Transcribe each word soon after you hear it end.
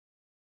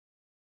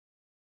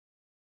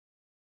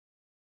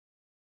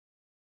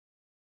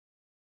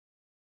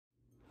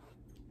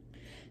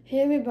Hey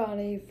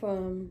everybody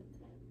from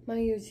my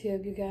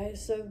YouTube, you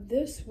guys. So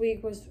this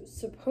week was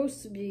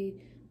supposed to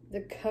be the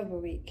cover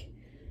week.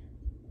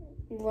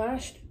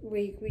 Last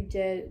week we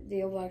did the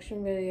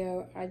election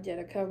video. I did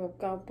a cover of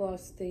God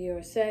Bless the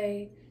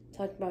USA,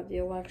 talked about the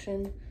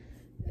election.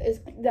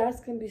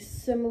 That's going to be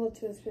similar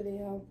to this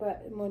video,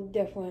 but more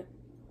different.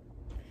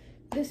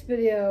 This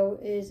video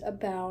is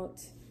about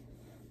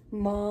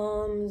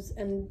moms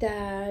and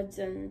dads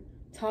and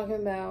talking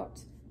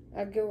about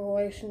a good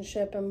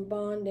relationship and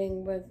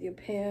bonding with your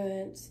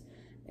parents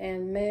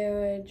and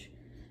marriage.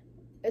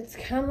 It's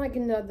kind of like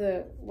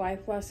another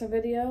life lesson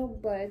video,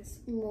 but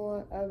it's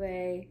more of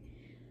a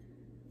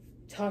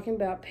talking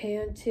about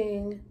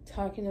parenting,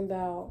 talking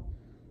about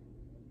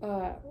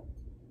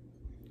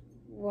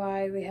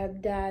why we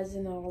have dads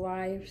in our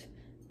lives,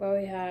 why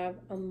we have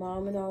a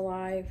mom in our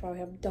life, why we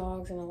have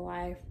dogs in our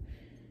life,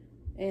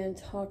 and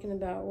talking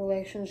about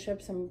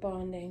relationships and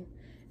bonding.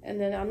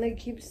 And then I'm going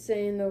to keep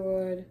saying the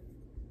word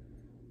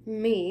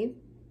me,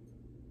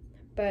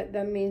 but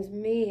that means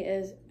me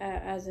is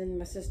as in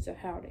my sister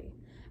Howdy.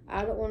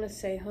 I don't want to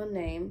say her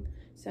name,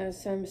 so I'm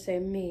going to say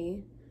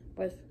me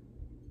with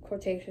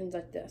quotations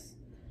like this.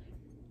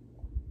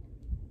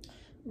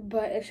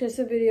 But it's just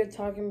a video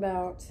talking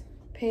about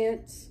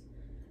parents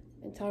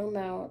and talking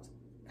about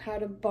how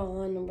to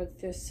bond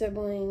with your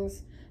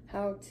siblings,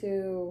 how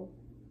to,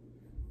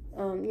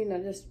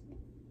 just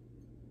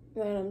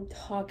let them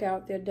talk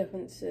out their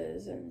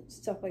differences and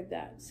stuff like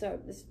that. So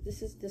this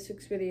is this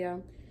week's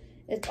video.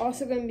 It's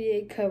also going to be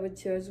a cover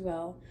too as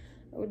well.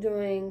 We're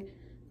doing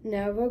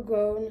Never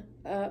Grown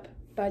Up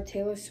by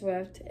Taylor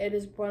Swift. It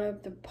is one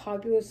of the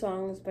popular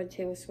songs by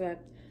Taylor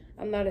Swift.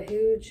 I'm not a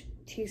huge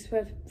T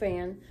Swift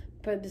fan,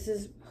 but this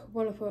is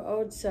one of her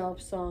old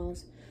self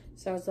songs.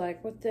 So I was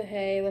like, what the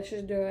hey, let's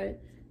just do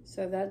it.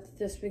 So that's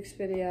this week's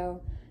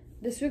video.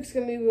 This week's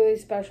going to be really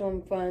special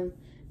and fun.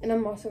 And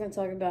I'm also going to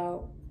talk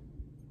about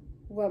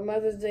what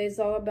Mother's Day is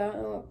all about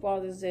and what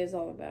Father's Day is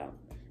all about.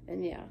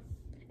 And yeah,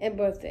 and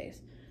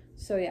birthdays.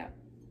 So yeah,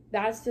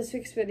 that's this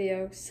week's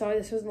video. Sorry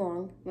this was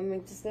long. Let me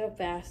make this a little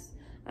fast.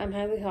 I'm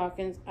Hadley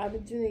Hawkins. I've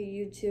been doing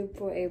YouTube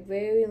for a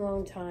very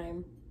long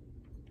time.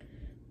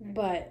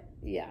 But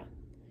yeah,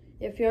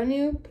 if you're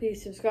new,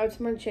 please subscribe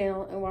to my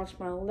channel and watch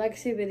my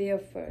Lexi video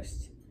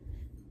first.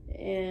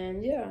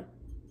 And yeah,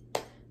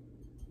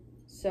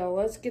 so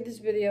let's get this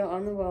video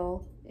on the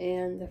roll.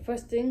 And the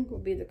first thing will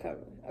be the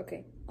cover.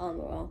 Okay, on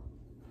the roll.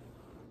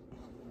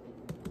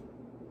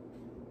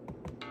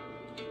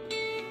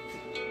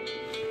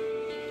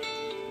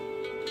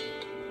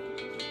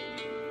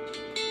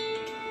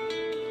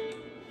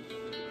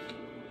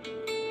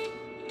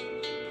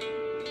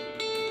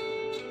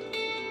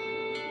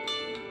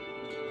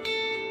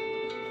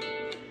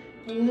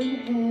 Your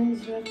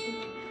hands wrapped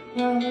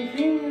around my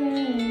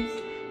fingers,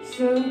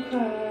 so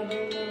quiet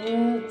in the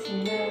world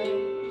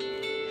tonight.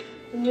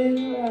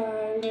 Little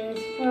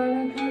eyelids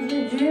flutter 'cause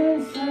we're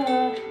dreaming so.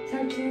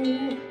 Talk to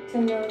you to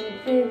know the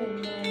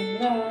feeling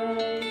of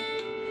life.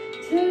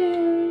 To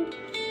you,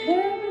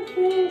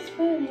 everything's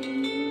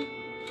funny.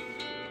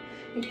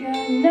 You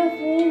got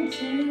nothing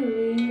to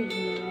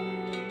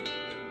regret.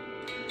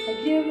 I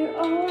give you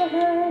all I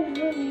have,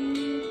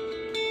 honey.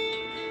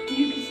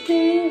 You can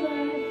stay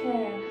right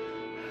there.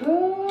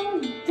 Hold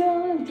on,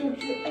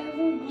 don't you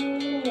ever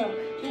grow up,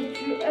 don't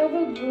you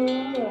ever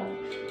grow up.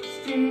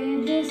 Stay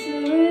this a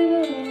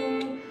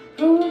little.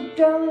 Hold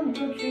on,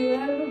 don't you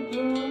ever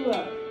grow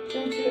up,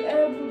 don't you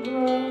ever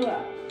grow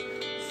up.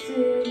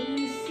 Stay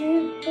this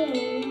simple.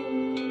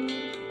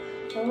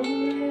 Oh,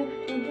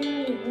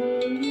 everybody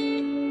hurt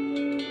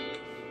you.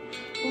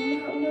 Well,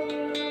 no,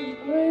 I'll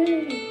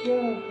break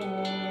your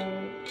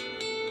heart.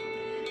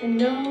 And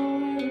no,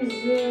 I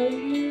deserve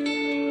you.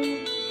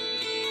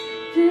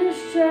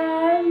 Just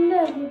try and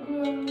never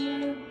grow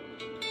up.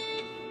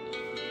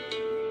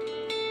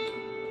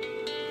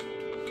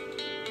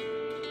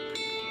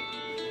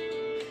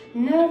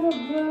 Never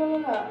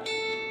grow up.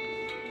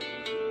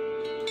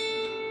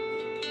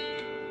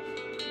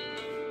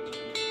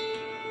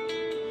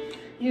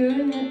 You're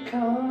in the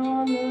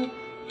corner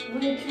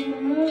with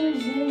your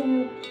moves in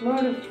you,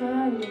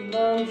 mortified, your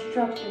mom's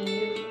dropping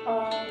you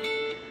off.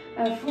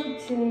 At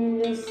 14,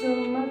 there's so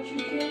much you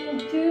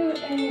can't do,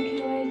 and you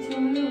can't wait to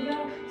move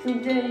out. Some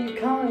daddy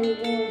calling you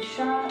in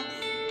shots.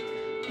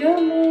 Your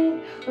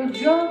mate will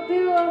drop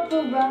you off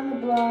around the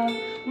block.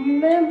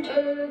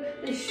 Remember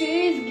that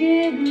she's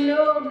getting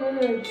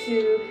older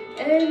too,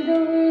 and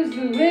don't lose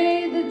the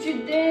way that you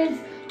dance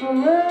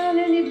around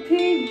in your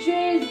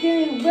PJs,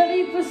 getting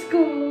ready for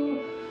school.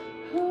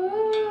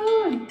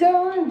 Oh,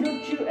 darling,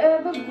 don't you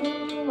ever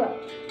grow up,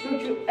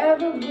 don't you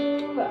ever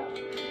grow up.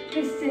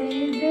 Just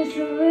say this a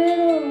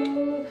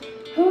little.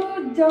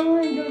 Oh,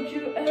 darling, don't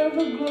you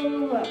ever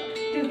grow up,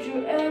 don't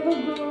you ever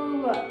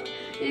grow up.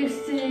 You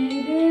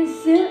stay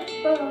this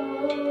simple,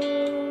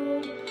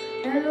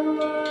 and no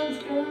one's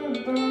gonna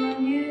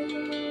burn you.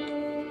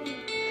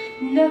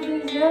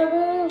 Nothing's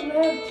ever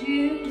left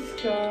you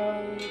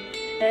scarred,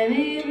 and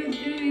even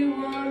if you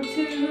want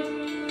to,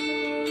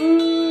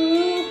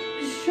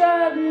 just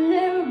try to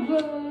never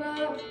grow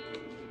up.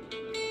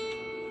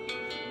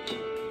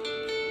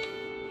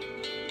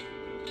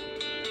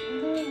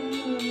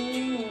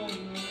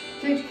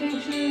 Take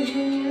pictures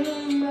in your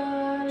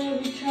mind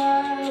of your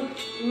child.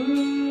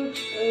 Ooh,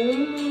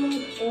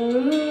 ooh,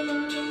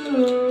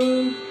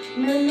 ooh.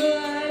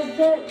 Memorize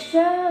that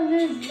sound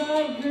is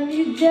like when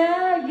your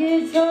dad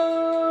gets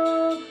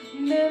home.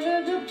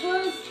 Remember the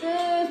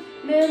footsteps,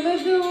 remember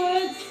the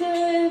words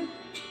said,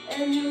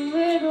 and your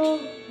little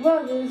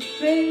brother's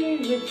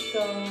favorite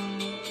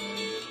song.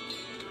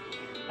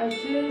 I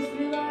just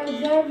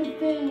realized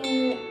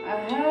everything I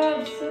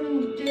have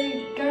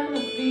someday gonna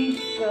be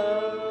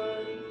gone.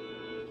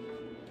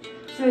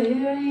 So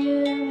here I am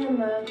in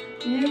my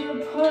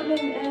new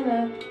apartment and a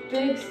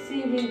big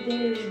CD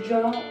they just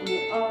dropped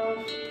me off.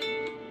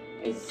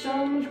 It's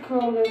so much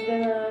colder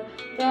than I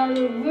thought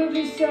it would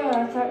be, so I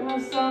tucked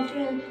myself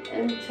in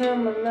and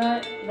turned my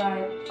night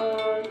light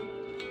on.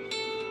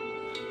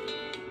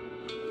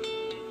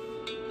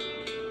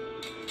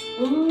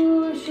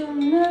 Ooh, I should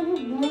never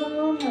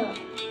blown up.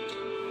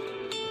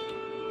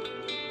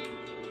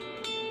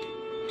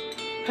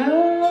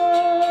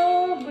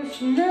 Oh, but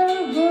she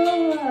never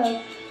grow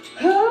up.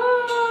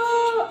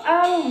 Oh, I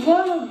don't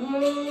wanna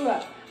grow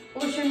up.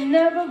 Wish I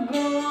never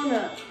grown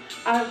up.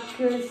 I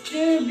could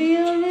still be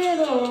a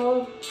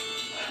little.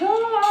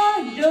 Oh,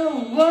 I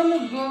don't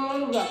wanna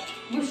grow up.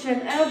 Wish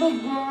I'd ever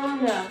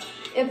grown up.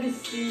 If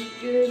it's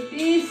could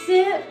be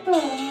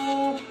simple.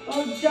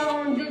 Oh,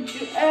 don't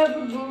you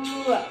ever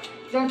grow up.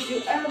 Don't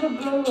you ever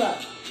grow up.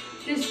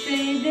 Just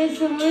say this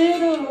a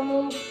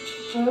little.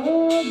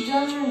 Oh,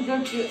 darling,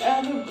 don't you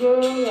ever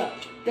grow up.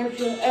 Don't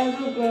you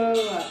ever grow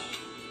up.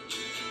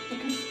 I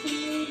can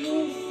see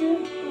this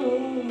simple.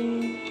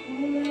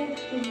 Let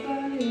the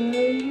body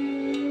you.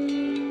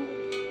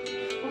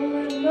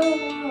 Let no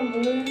one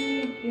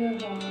break your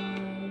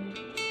heart.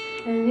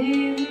 And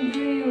even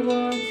though you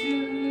want to,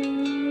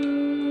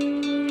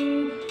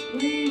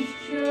 please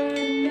try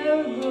and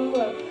never grow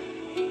up.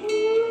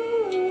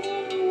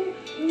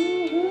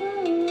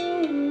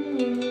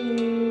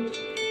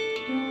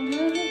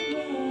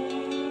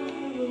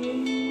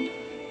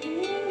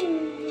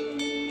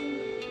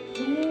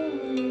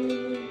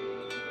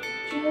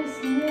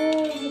 Just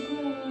never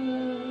grow up.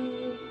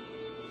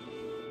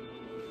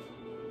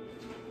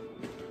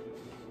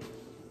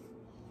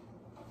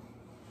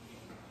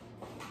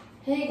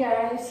 Hey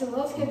guys, so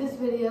let's get this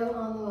video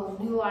on a little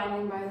new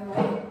lighting, by the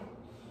way.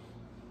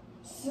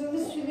 So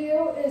this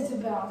video is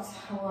about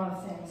a lot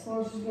of things, so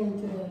let's just get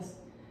into this.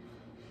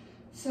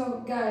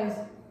 So guys,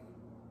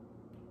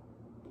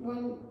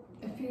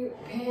 if you're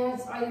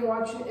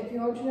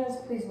watching this,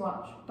 please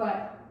watch.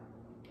 But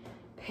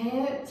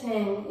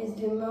parenting is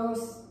the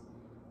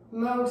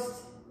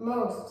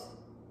most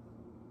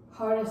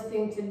hardest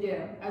thing to do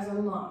as a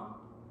mom.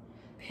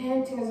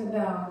 Parenting is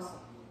about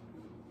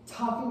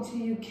talking to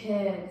your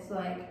kids,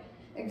 like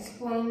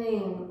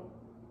explaining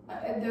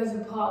if there's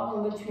a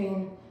problem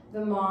between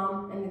the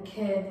mom and the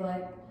kid,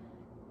 like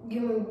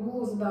giving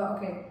rules about,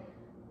 okay,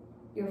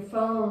 your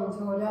phones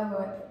or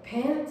whatever.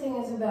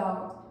 Parenting is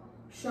about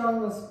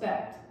showing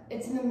respect.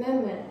 It's an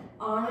amendment.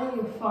 Honor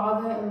your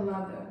father and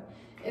mother.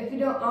 If you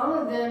don't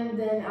honor them,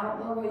 then I don't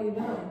know what you're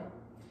doing.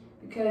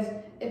 Because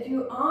if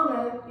you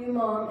honor your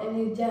mom and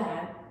your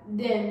dad,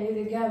 then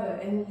you're together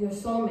and you're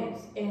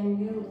soulmates and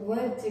you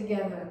live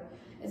together.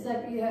 It's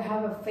like you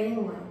have a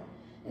family.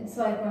 It's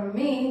like when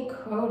me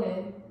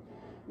quoted,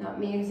 not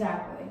me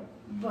exactly,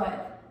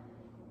 but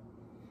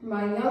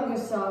my younger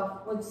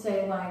self would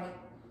say like,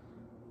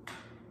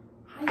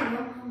 I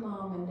love my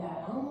mom and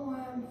dad. I don't know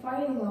why I'm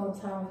fighting all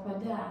the time with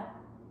my dad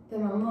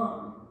than my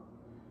mom.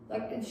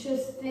 Like, it's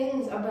just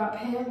things about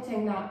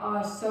parenting that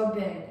are so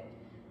big.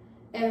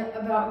 And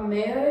about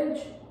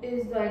marriage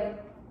is like,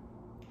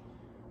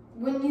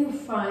 when you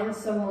find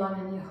someone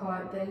in your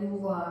heart that you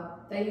love,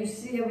 that you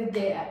see every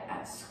day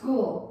at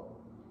school,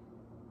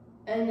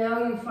 and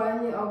now you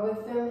finally are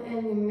with them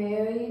and you're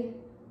married,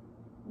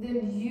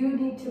 then you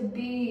need to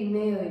be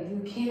married.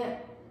 You can't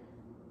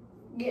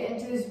get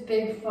into this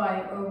big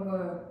fight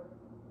over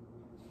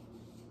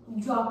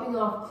dropping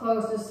off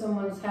clothes to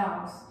someone's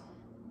house.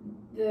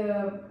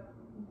 The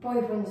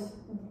boyfriend's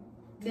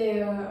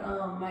there,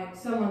 like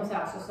someone's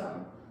house or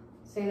something.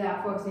 Say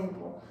that, for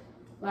example,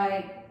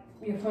 like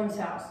your friend's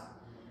house,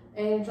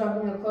 and you're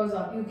dropping your clothes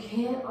off. You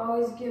can't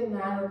always get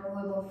mad over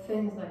little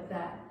things like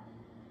that.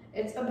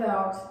 It's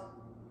about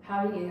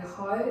having a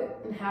heart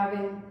and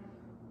having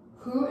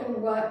who and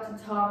what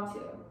to talk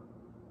to.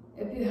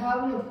 If you're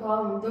having a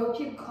problem, don't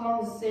keep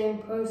calling the same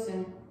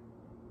person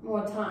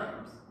more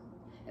times.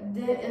 If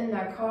they're in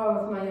that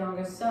car with my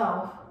younger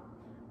self,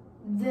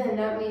 then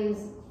that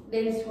means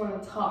they just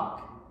want to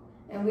talk.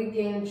 And we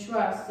gain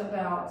trust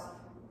about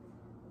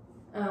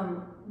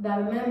that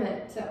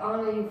amendment to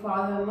honor your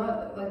father and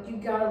mother. Like, you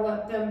gotta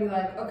let them be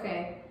like,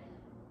 okay,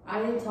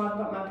 I need to talk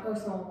about my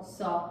personal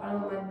self. I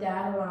don't want my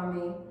dad around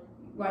me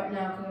right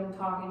now because I'm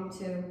talking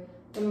to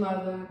the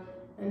mother.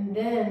 And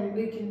then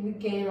we can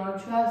regain our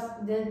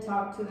trust, then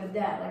talk to the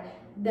dad.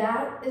 Like,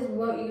 that is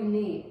what you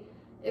need.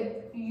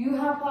 If you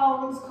have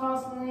problems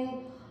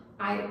constantly,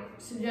 I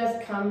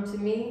suggest come to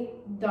me,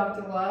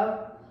 Dr.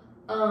 Love.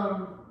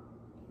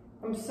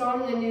 I'm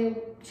starting a new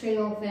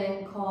channel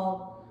thing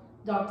called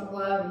Dr.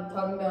 Love and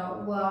talking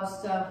about love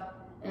stuff,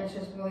 and it's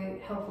just really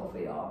helpful for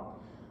y'all.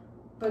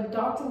 But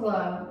Dr.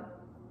 Love,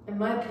 in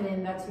my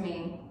opinion, that's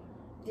me.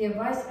 The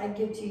advice I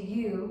give to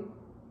you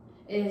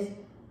is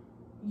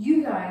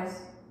you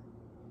guys,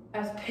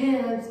 as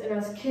parents and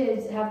as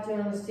kids, have to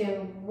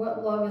understand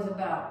what love is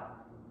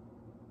about.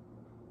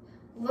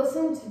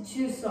 Listen to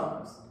 2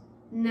 songs.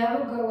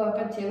 Never Grow Up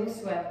by Taylor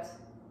Swift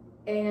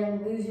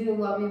and Lose You to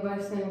Love Me by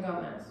Selena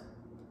Gomez.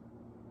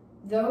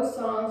 Those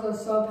songs are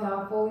so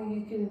powerful,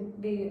 you can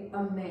be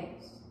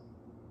amazed.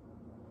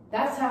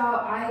 That's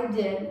how I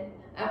did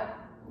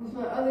with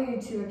my other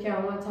YouTube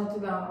account when I talked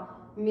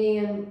about me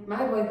and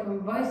my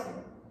boyfriend Bryson.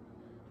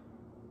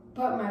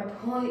 But my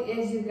point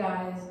is, you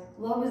guys,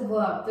 love is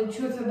love. The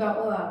truth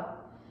about love.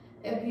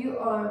 If you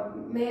are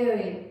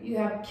married, you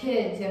have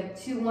kids, you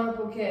have 2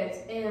 wonderful kids,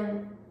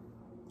 and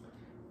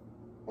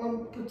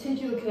one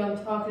particular kid I'm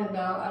talking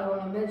about, I don't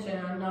want to mention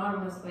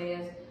anonymously,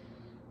 is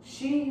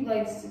she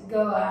likes to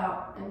go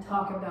out and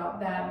talk about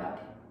bad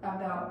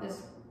about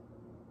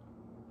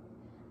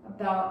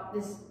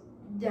this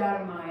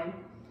dad of mine.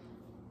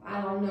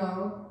 I don't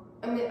know.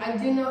 I mean, I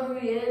do know who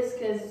he is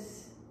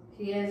because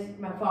he is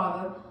my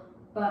father,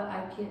 but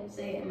I can't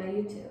say it in my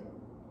YouTube.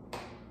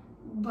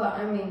 But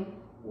I mean,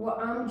 what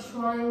I'm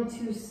trying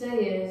to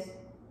say is,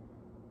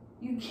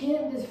 you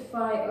can't just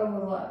fight over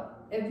love.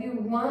 If you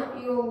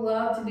want your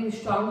love to be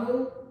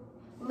stronger,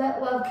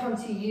 let love come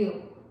to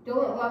you. Don't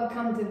let love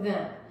come to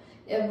them.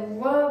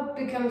 If love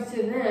becomes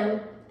to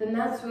them, then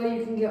that's where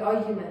you can get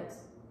arguments.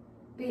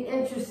 Be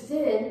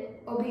interested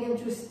or be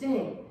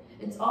interesting.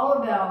 It's all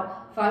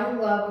about finding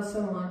love with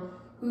someone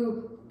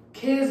who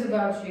cares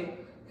about you,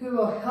 who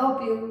will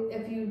help you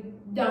if you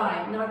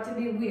die. Not to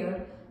be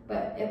weird,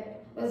 but if,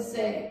 let's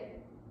say,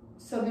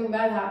 something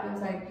bad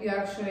happens, like you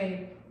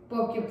actually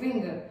broke your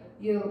finger,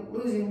 you're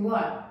losing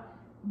blood.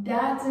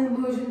 That's an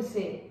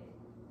emergency.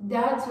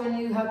 That's when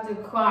you have to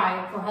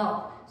cry for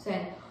help,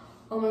 saying,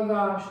 oh my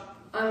gosh,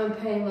 I'm in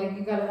pain, like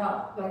you gotta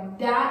help. Like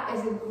that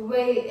is a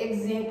great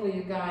example,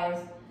 you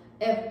guys.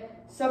 If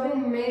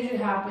something major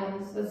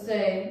happens, let's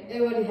say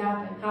it already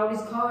happened,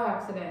 Howdy's car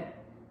accident.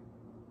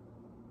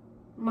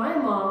 My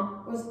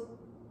mom was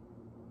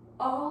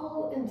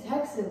all in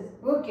Texas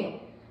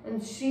working,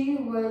 and she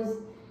was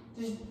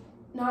just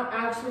not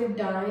actually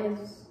dying.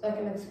 It's like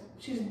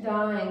she's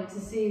dying to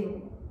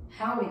see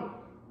Howdy.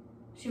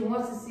 She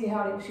wants to see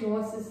Howdy. She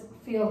wants to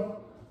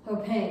feel her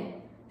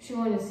pain. She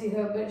wanted to see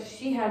her, but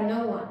she had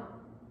no one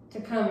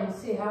to come and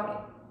see Howdy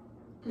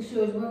because she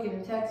was working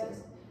in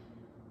Texas.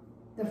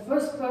 The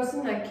first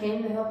person that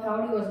came to help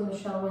Howdy was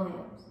Michelle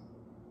Williams.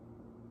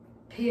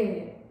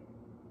 Period.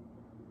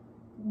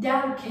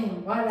 Dad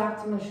came right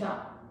after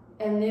Michelle,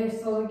 and they were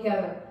still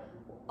together.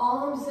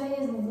 All I'm saying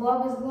is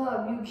love is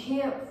love. You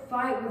can't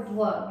fight with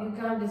love. You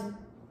gotta just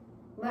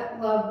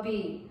let love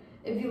be.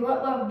 If you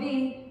let love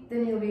be,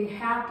 then you'll be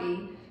happy.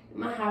 You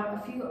might have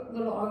a few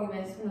little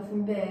arguments,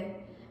 nothing big,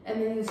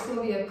 and then you'll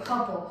still be a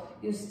couple.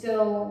 You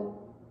still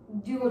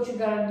do what you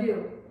gotta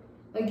do.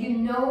 Like, you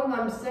know what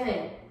I'm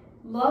saying.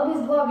 Love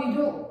is love. You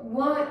don't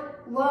want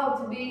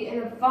love to be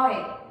in a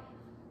fight.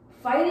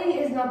 Fighting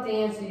is not the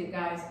answer, you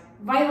guys.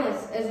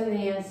 Violence isn't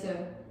the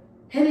answer.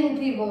 Hitting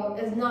people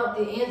is not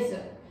the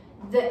answer.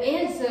 The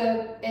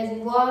answer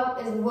is love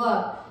is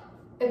love.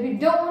 If you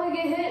don't want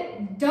to get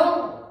hit,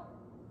 don't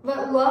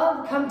let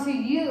love come to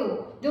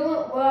you. Don't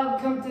let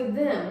love come to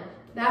them.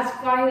 That's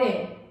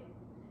fighting.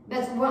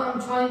 That's what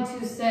I'm trying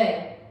to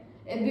say.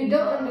 If you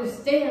don't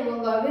understand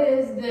what love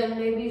is, then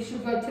maybe you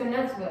should go to an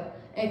expert,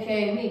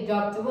 aka me,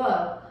 Dr.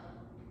 Love.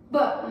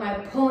 But my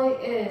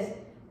point is,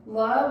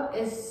 love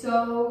is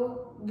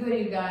so good,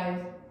 you guys.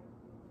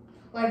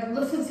 Like,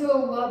 listen to a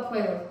love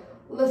playlist.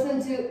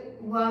 Listen to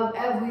Love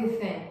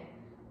Everything.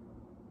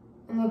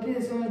 And repeat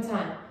this one more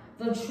time.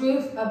 The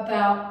truth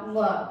about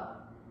love.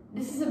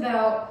 This is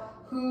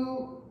about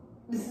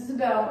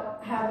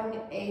having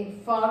a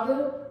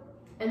father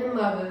and a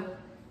mother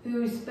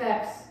who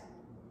respects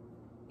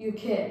your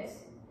kids,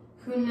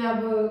 who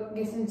never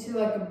gets into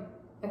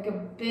like a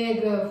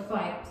bigger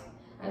fight,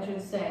 I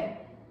should say.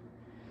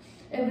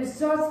 If it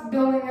starts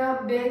building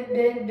up big,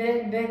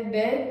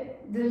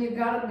 then you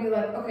gotta be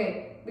like,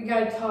 okay, we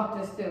gotta talk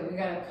this through. We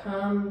gotta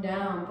calm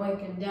down, break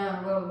it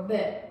down a little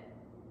bit.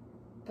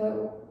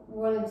 But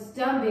when it's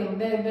done being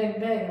big,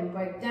 and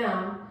break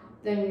down,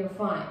 then you're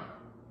fine.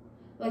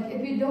 Like,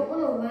 if you don't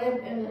want to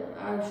live in,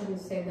 I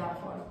shouldn't say that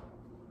far.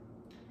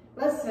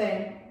 Let's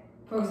say,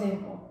 for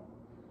example,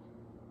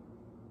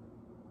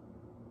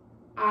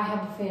 I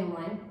have a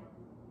family.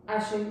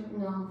 Actually,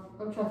 no,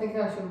 I'm trying to think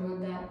how I should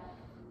word that.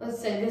 Let's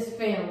say this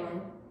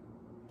family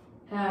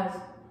has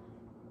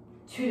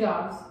 2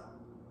 dogs,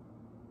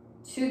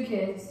 2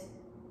 kids,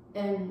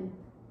 and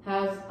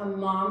has a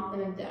mom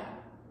and a dad.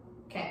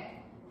 Okay.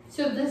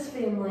 So this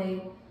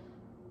family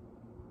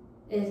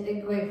is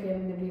a great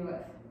family to be with.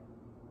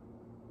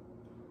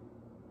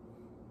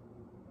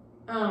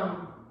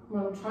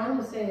 What I'm trying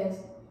to say is,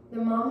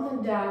 the mom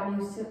and dad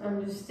needs to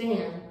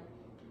understand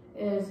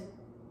is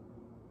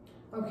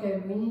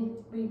Okay,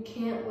 we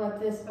can't let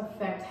this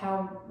affect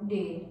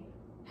Howdy.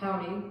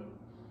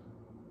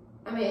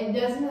 I mean, it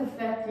doesn't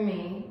affect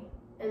me,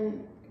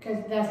 and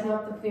because that's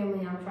not the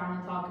family I'm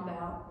trying to talk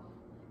about.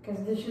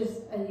 Because this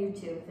is a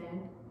YouTube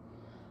thing.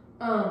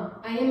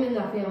 I am in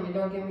that family,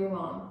 don't get me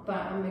wrong, but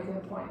I'm making a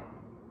point.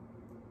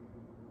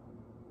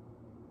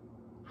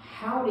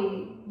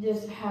 Howdy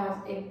just has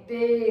a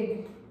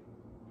big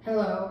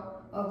hello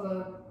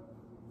over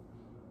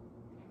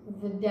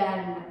the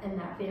dad in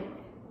that family.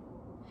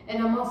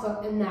 And I'm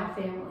also in that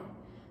family.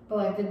 But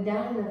like the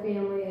dad in the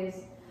family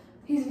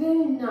he's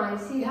very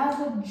nice. He has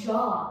a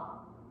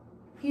job.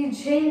 He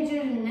changed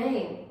his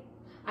name.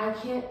 I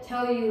can't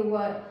tell you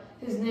what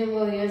his name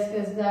really is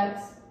because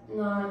that's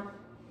not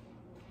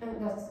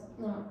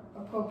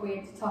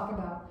appropriate to talk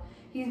about.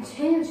 He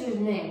changed his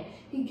name.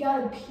 He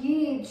got a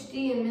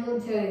PhD in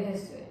military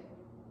history.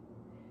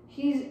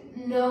 He's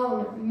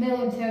known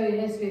military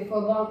history for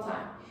a long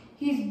time.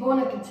 He's born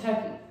in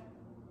Kentucky.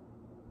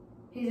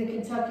 He's a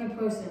Kentucky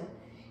person.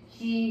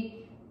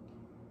 He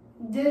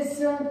did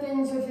certain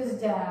things with his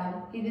dad.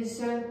 He did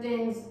certain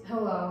things,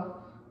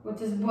 with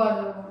his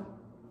brother.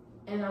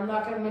 And I'm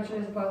not going to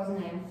mention his brother's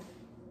name.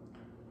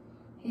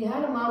 He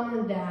had a mom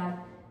and a dad.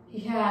 He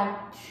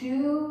had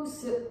three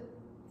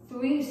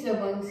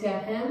siblings. He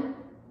had him,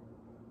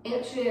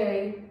 Aunt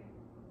Sherry,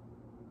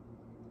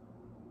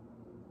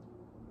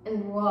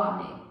 and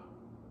Rodney.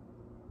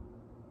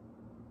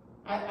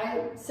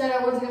 I said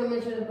I wasn't going to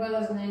mention his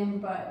brother's name,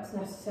 but it's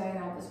necessary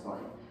at this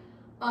point.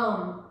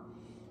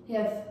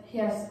 He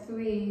has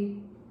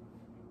three.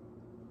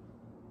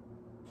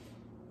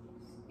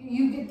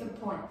 You get the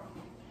point.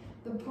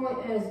 The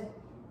point is,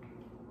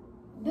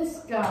 this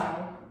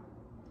guy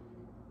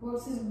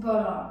works his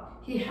butt off.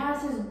 He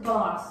has his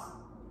boss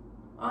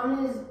on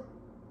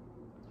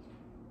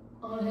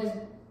his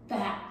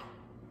back,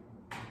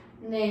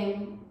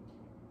 name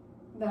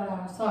that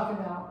I was talking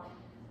about.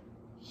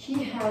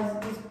 He has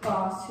this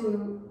boss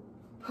who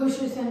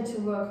pushes him to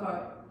work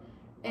hard,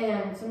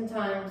 and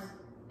sometimes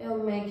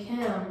it'll make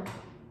him,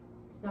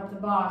 not the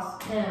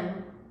boss,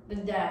 him, the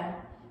dad,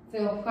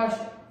 feel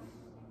pressure.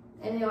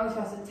 And he always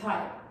has to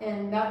type.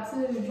 And that's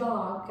his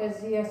job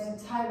because he has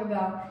to type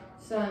about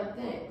certain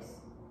things.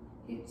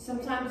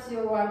 Sometimes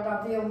he'll write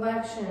about the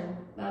election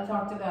that I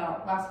talked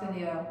about last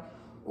video,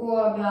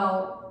 or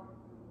about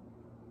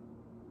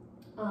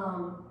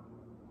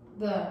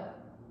the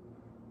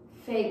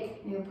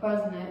fake new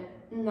president.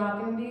 I'm not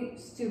going to be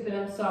stupid,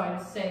 I'm sorry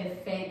to say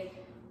fake,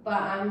 but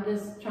I'm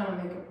just trying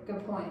to make a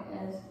good point.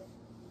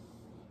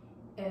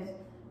 Is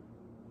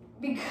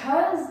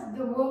because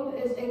the world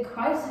is in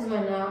crisis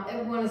right now,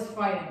 everyone is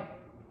fighting.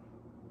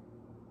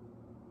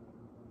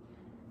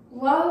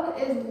 Love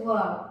is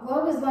love.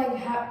 Love is like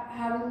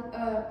having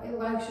an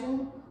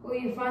election where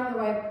you find the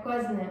right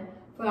president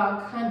for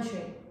our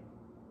country.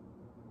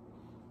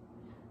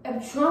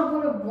 If Trump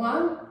would have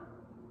won,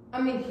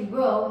 I mean he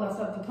will, that's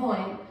not the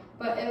point,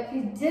 but if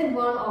he did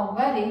win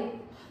already,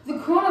 the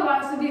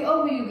coronavirus will be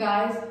over, you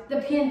guys. The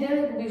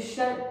pandemic will be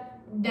shut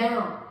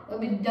down. It'll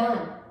be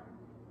done.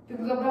 We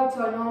can go back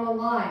to our normal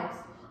lives,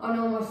 our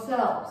normal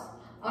selves,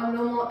 our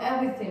normal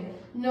everything.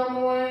 No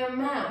more wearing a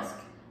mask.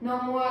 No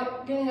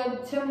more getting our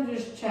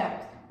temperatures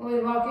checked when we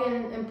walk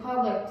in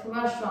public to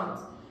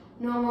restaurants.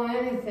 No more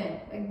anything.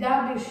 Like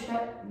that would be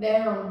shut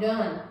down,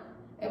 done,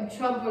 if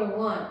Trump would have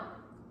won.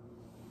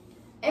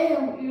 And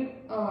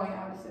I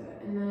have to say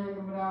that. And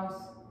then what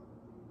else?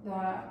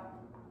 That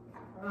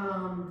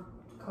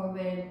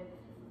COVID.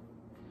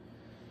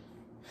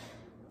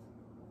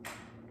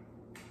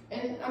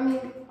 And I mean,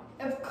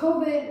 if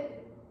COVID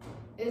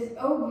is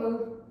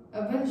over,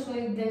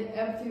 eventually then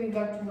everything will be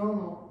back to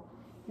normal.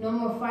 No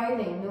more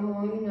fighting, no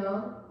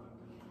more,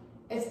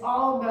 It's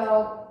all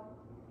about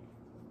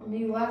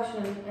the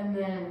election and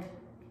then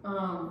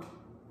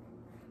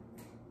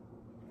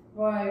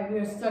why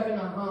we're stuck in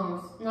our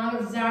homes. Not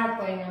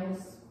exactly, I'm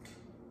just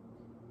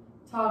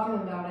talking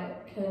about it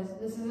because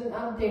this is an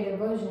updated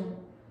version.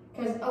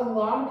 Because a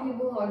lot of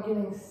people are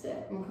getting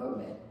sick from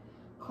COVID.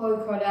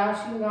 Khloe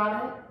Kardashian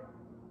got it.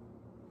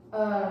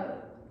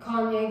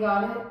 Kanye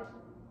got it.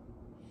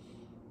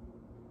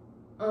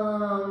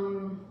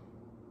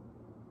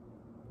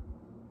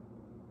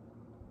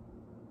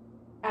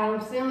 Adam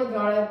Sandler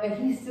got it, but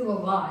he's still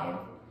alive.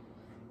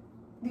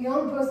 The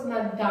only person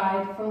that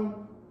died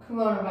from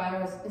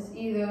coronavirus is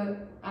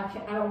either, I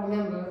don't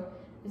remember,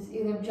 is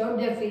either Joe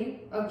Diffie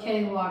or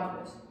Kenny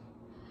Rogers.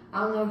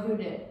 I don't know who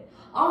did.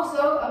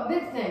 Also, a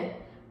big thing,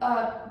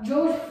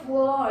 George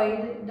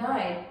Floyd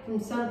died from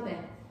something.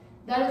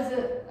 That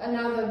is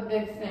another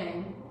big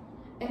thing.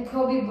 And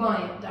Kobe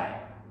Bryant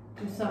died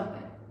from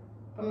something,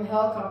 from a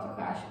helicopter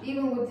crash.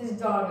 Even with his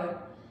daughter,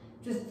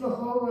 just the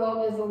whole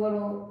world is a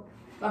little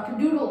like a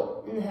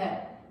doodle in the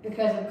head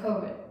because of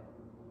COVID.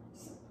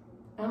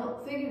 I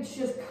don't think it's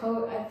just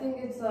COVID. I think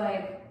it's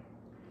like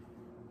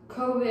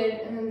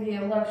COVID and then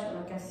the election,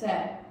 like I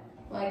said.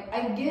 Like,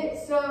 I get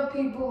some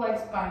people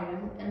like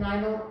Biden, and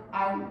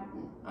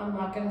I'm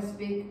not gonna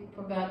speak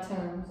for bad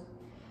terms.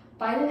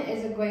 Biden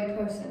is a great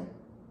person.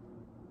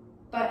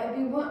 But if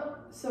you want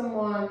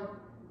someone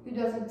who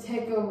doesn't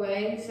take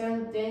away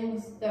certain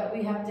things that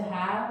we have to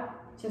have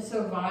to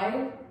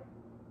survive.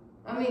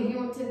 I mean, he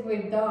won't take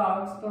away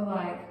dogs, but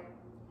like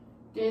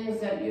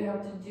things that you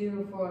have to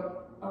do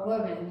for a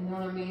living, you know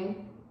what I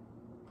mean?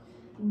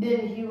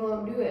 Then he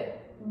won't do it.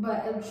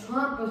 But if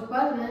Trump was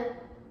president,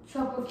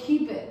 Trump would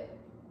keep it.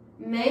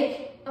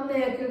 Make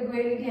America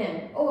great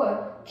again,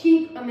 or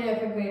keep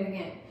America great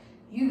again.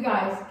 You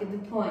guys get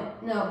the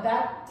point. Now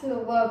back to the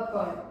love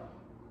part.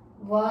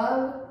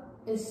 Love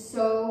is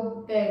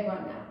so big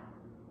right now.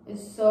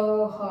 It's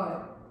so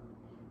hard.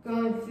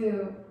 Going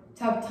through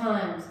tough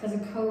times because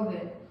of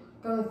COVID.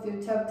 Going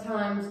through tough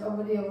times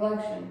over the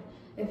election.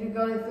 If you're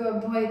going through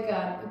a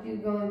breakup, if you're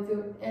going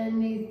through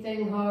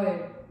anything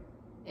hard,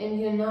 and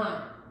you're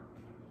not.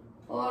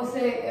 Or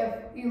say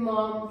if your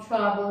mom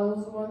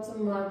travels once a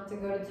month to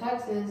go to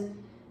Texas,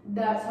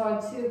 that's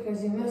hard too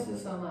because you miss her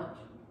so much.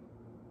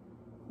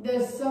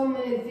 There's so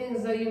many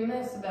things that you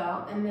miss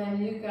about, and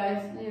then you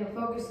guys need to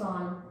focus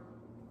on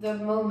the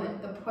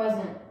moment, the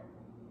present.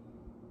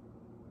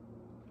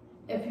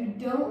 If you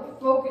don't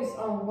focus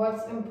on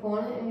what's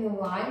important in your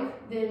life,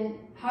 then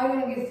how are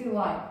you going to get through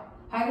life?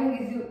 How are you going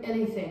to get through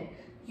anything?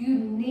 You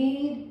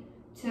need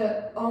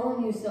to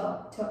own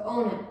yourself, to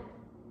own it.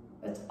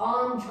 That's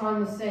all I'm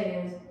trying to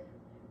say is,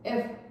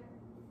 if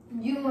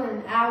you are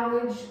an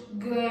average,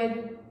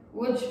 good,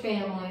 rich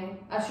family,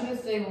 I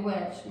shouldn't say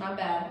rich, my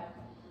bad,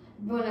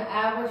 but an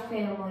average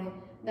family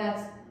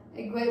that's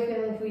a great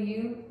family for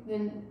you,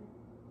 then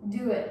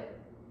do it.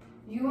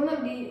 You want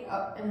to be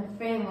in a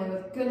family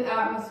with good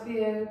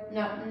atmosphere,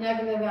 not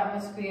negative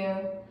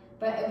atmosphere,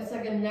 but if it's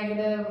like a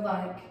negative,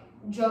 like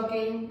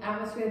joking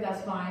atmosphere,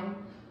 that's fine.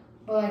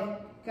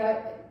 But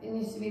like, it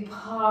needs to be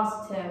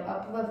positive,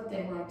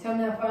 uplifting, like turn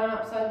that phone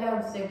upside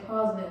down, stay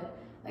positive.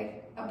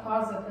 Like a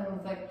positive thing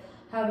is like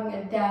having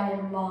a dad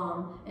and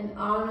mom and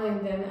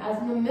honoring them as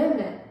an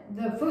amendment,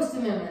 the First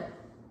Amendment.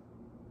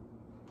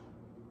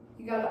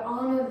 You gotta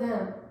honor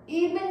them.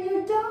 Even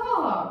your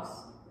dogs.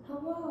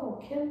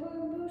 Hello, Kimber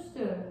and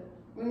Booster.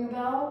 Ring a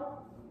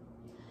bell?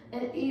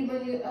 And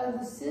even your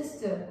other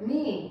sister,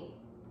 me.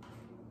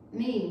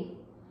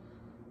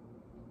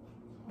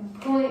 The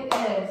point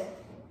is,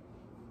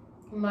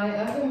 my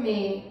other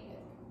me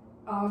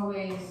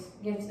always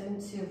gets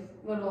into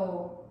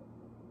little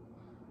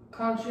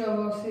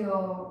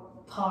controversial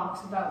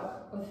talks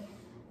about with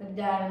the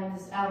dad and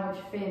this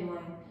average family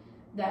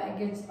that it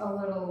gets a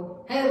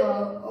little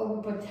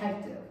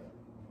overprotective.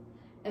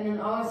 And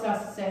then always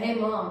has to say, hey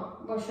mom,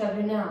 what should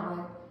I do now?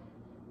 Like,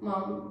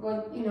 mom,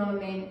 what, you know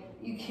what I mean?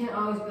 You can't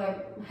always be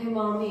like, hey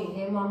mommy,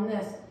 hey mom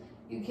this.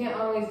 You can't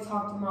always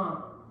talk to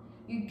mom.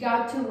 You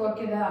got to work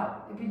it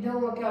out. If you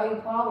don't work out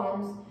your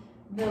problems,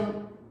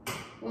 then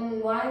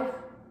when life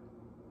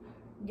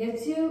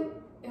gets you,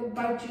 it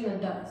bites you in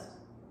the dust.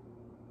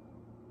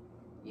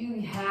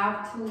 You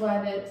have to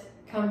let it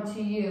come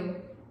to you,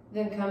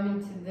 then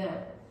coming to them.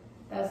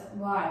 That's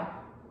why.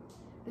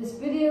 This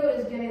video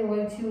is getting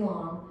way too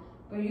long,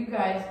 but you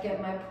guys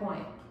get my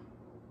point.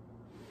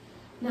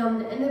 Now I'm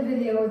gonna end the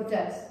video with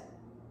this.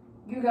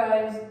 You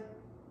guys,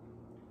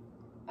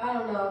 I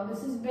don't know,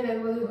 this has been a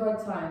really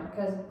hard time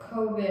because of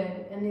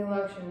COVID and the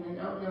election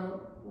and I don't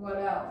know what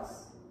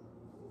else.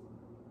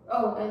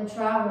 Oh, and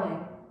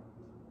traveling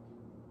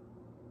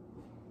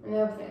and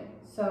everything.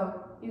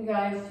 So you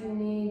guys, you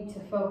need to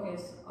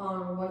focus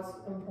on what's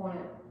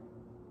important.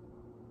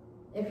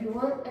 If you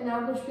want an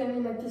average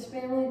family like this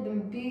family,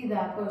 then be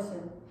that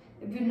person.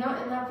 If you're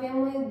not in that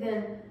family,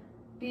 then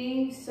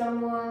be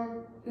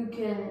someone who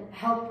can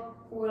help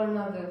one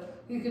another.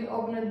 You can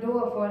open a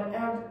door for an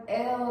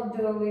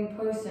elderly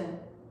person.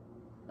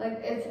 Like,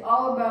 it's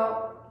all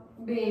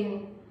about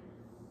being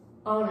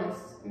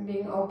honest and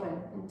being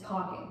open and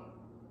talking.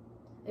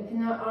 If you're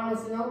not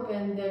honest and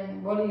open,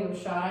 then what are you,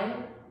 shy?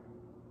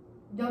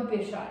 Don't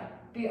be shy.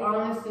 Be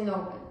honest and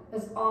open.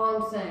 That's all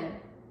I'm saying.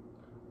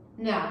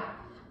 Now,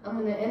 I'm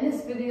going to end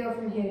this video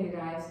from here, you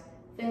guys.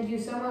 Thank you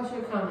so much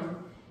for coming.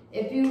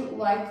 If you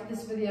liked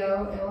this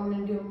video and want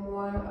me to do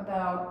more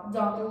about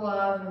Dr.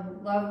 Love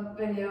and love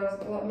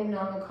videos, let me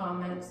know in the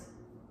comments.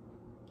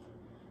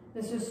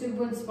 This was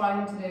super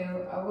inspiring to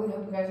do. I really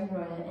hope you guys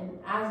enjoyed it. And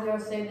as I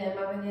always say in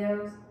my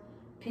videos,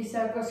 peace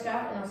out, Girl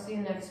Scout, and I'll see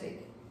you next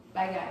week.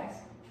 Bye, guys.